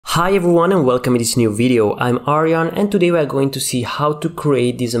Hi everyone and welcome to this new video. I'm Aryan and today we are going to see how to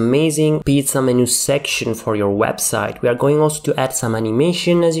create this amazing pizza menu section for your website. We are going also to add some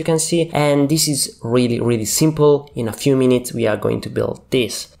animation, as you can see, and this is really simple. In a few minutes we are going to build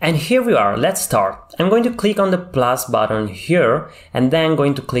this. And here we are, let's start. I'm going to click on the plus button here and then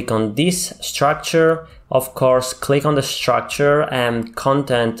going to click on this structure. Of course, click on the structure and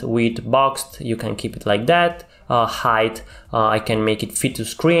content with boxed, you can keep it like that. Height, I can make it fit to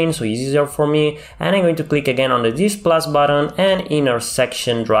screen, so it's easier for me. And I'm going to click again on this plus button and inner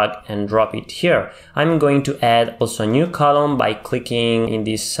section, drag and drop it here. I'm going to add also a new column by clicking in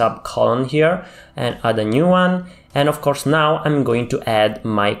this sub column here and add a new one. And of course now I'm going to add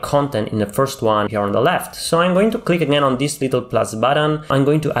my content in the first one here on the left. So I'm going to click again on this little plus button. I'm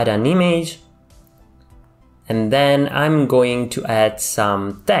going to add an image. And then I'm going to add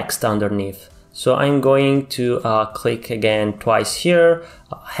some text underneath. So I'm going to click again twice here,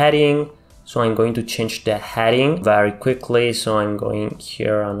 heading. So I'm going to change the heading very quickly. So I'm going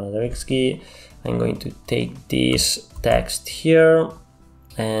here on AdobeXd. I'm going to take this text here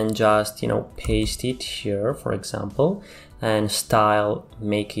and just, paste it here, for example, and style,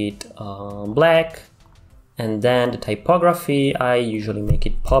 make it black. And then the typography, I usually make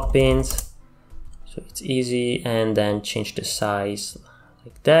it pop-ins. So it's easy, and then change the size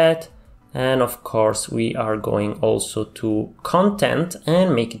like that. And of course, we are going also to content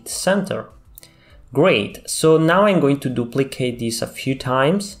and make it center. Great. So now I'm going to duplicate this a few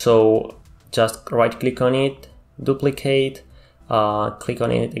times. So just right click on it, duplicate, click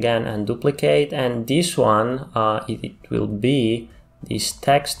on it again and duplicate. And this one, it will be this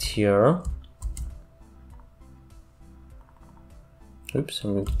text here. Oops,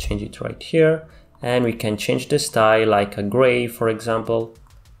 I'm going to change it right here. And we can change the style like a gray, for example.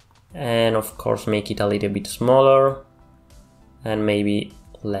 And of course make it a little bit smaller and maybe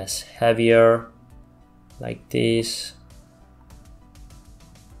less heavier like this.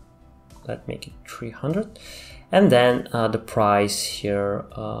 Let's make it 300 and then the price here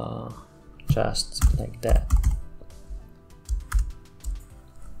just like that.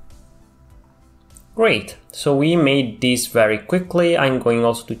 Great, so we made this very quickly. I'm going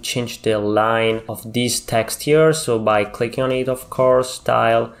also to change the line of this text here, so by clicking on it, of course,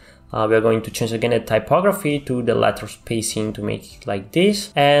 style, we are going to change again the typography to the letter spacing to make it like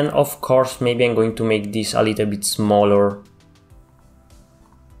this. And of course, maybe I'm going to make this a little bit smaller.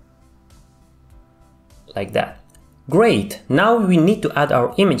 Like that. Great, now we need to add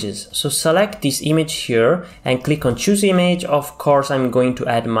our images. So select this image here and click on choose image. Of course, I'm going to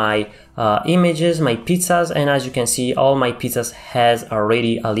add my images, my pizzas, and as you can see, all my pizzas has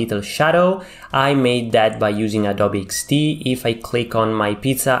already a little shadow. I made that by using AdobeXd. If I click on my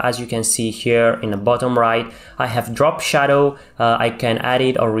pizza, as you can see here in the bottom right, I have drop shadow. I can add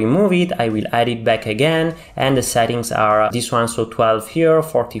it or remove it. I will add it back again. And the settings are this one, so 12 here,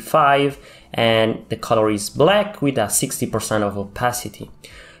 45. And the color is black with a 60% of opacity.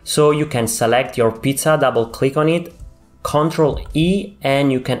 So you can select your pizza, double click on it, Ctrl E,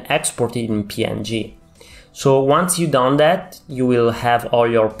 and you can export it in PNG. So once you've done that, you will have all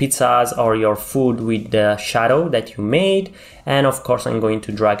your pizzas or your food with the shadow that you made. And of course, I'm going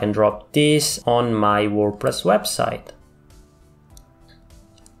to drag and drop this on my WordPress website.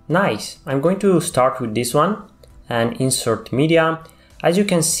 Nice. I'm going to start with this one and insert media. As you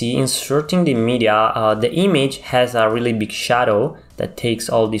can see, inserting the media, the image has a really big shadow that takes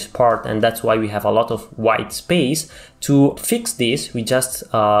all this part, and that's why we have a lot of white space. To fix this, we just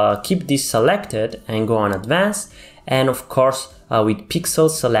keep this selected and go on advanced. And of course, with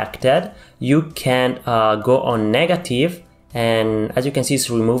pixels selected, you can go on negative, and as you can see,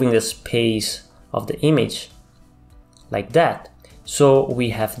 it's removing the space of the image like that. So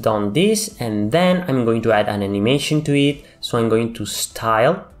we have done this, and then I'm going to add an animation to it. So I'm going to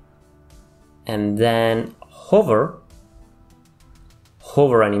style and then hover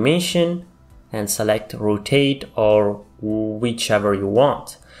animation and select rotate or whichever you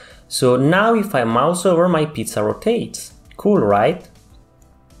want. So now if I mouse over, my pizza rotates. Cool, right?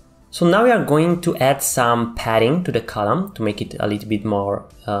 So now we are going to add some padding to the column to make it a little bit more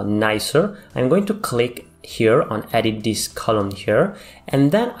nicer. I'm going to click here on edit this column here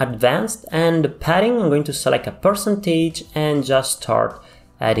and then advanced, and the padding, I'm going to select a percentage and just start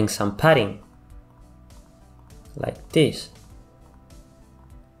adding some padding like this.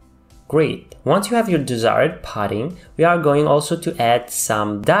 Great. Once you have your desired padding, we are going also to add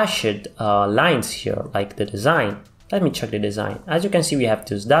some dashed lines here like the design. Let me check the design. As you can see, we have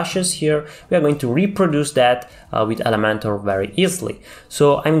those dashes here. We are going to reproduce that with Elementor very easily.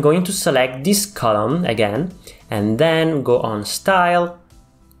 So I'm going to select this column again, and then go on Style,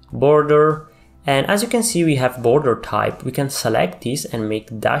 border. And as you can see, we have border type. We can select this and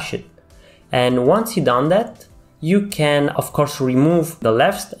make dashed. And once you've done that, you can of course remove the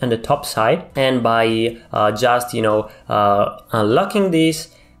left and the top side, and by just unlocking this,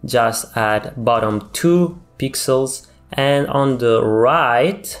 just add bottom 2 pixels and on the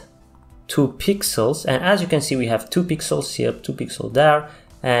right 2 pixels. And as you can see, we have 2 pixels here, 2 pixels there,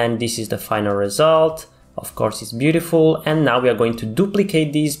 and this is the final result. Of course, it's beautiful. And now we are going to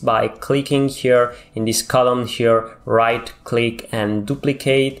duplicate this by clicking here in this column here, right click and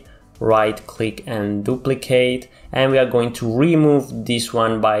duplicate, right click and duplicate. And we are going to remove this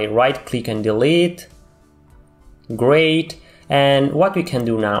one by right click and delete. Great. And what we can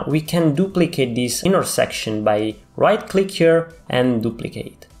do now, we can duplicate this intersection by right click here and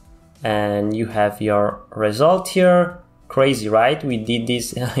duplicate. And you have your result here. Crazy, right? We did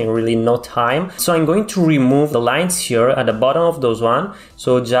this in really no time. So I'm going to remove the lines here at the bottom of those one.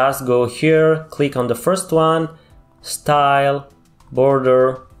 So just go here, click on the first one, style,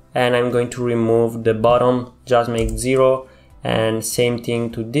 border, and I'm going to remove the bottom, just make 0, and same thing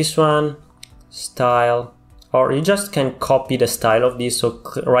to this one, style, or you just can copy the style of this. So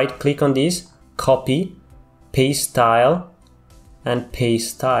right click on this, copy, paste style, and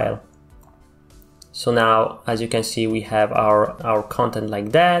paste style. So now, as you can see, we have our content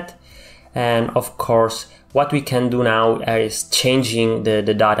like that. And of course, what we can do now is changing the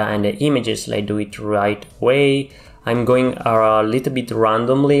data and the images. Let's do it right away. I'm going a little bit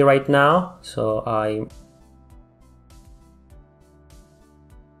randomly right now. So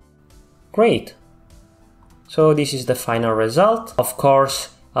great. So this is the final result. Of course,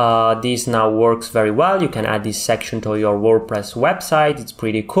 this now works very well. You can add this section to your WordPress website. It's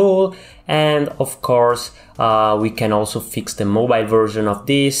pretty cool. And of course, we can also fix the mobile version of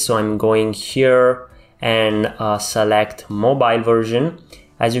this. So I'm going here and select mobile version.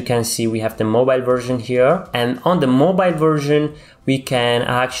 As you can see, we have the mobile version here. And on the mobile version, we can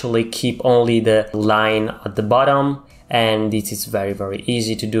actually keep only the line at the bottom. And this is very, very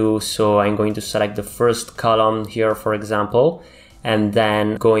easy to do. So I'm going to select the first column here, for example, and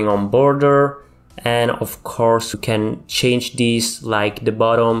then going on border. And of course, you can change this, like the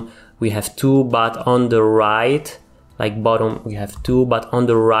bottom, we have 2, but on the right, like bottom, we have 2, but on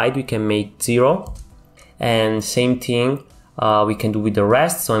the right, we can make 0. And same thing we can do with the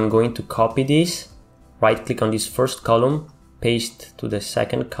rest. So I'm going to copy this, right click on this first column, paste to the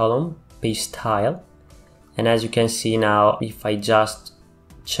second column, paste style. And as you can see now, if I just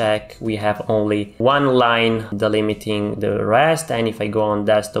check, we have only one line delimiting the rest. And if I go on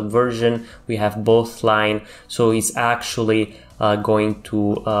desktop version, we have both lines. So it's actually going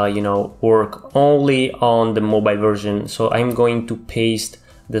to work only on the mobile version. So I'm going to paste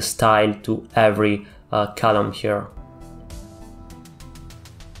the style to every column here.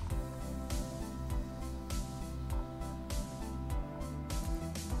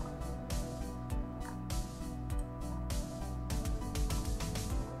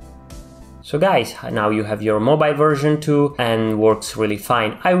 So guys, now you have your mobile version too, and works really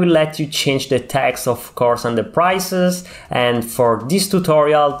fine. I will let you change the text, of course, and the prices. And for this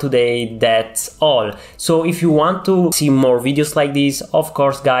tutorial today, that's all. So if you want to see more videos like this, of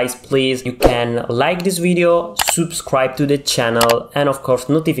course, guys, please, you can like this video, subscribe to the channel, and of course,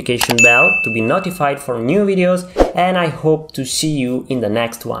 notification bell to be notified for new videos. And I hope to see you in the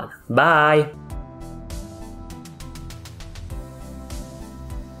next one. Bye!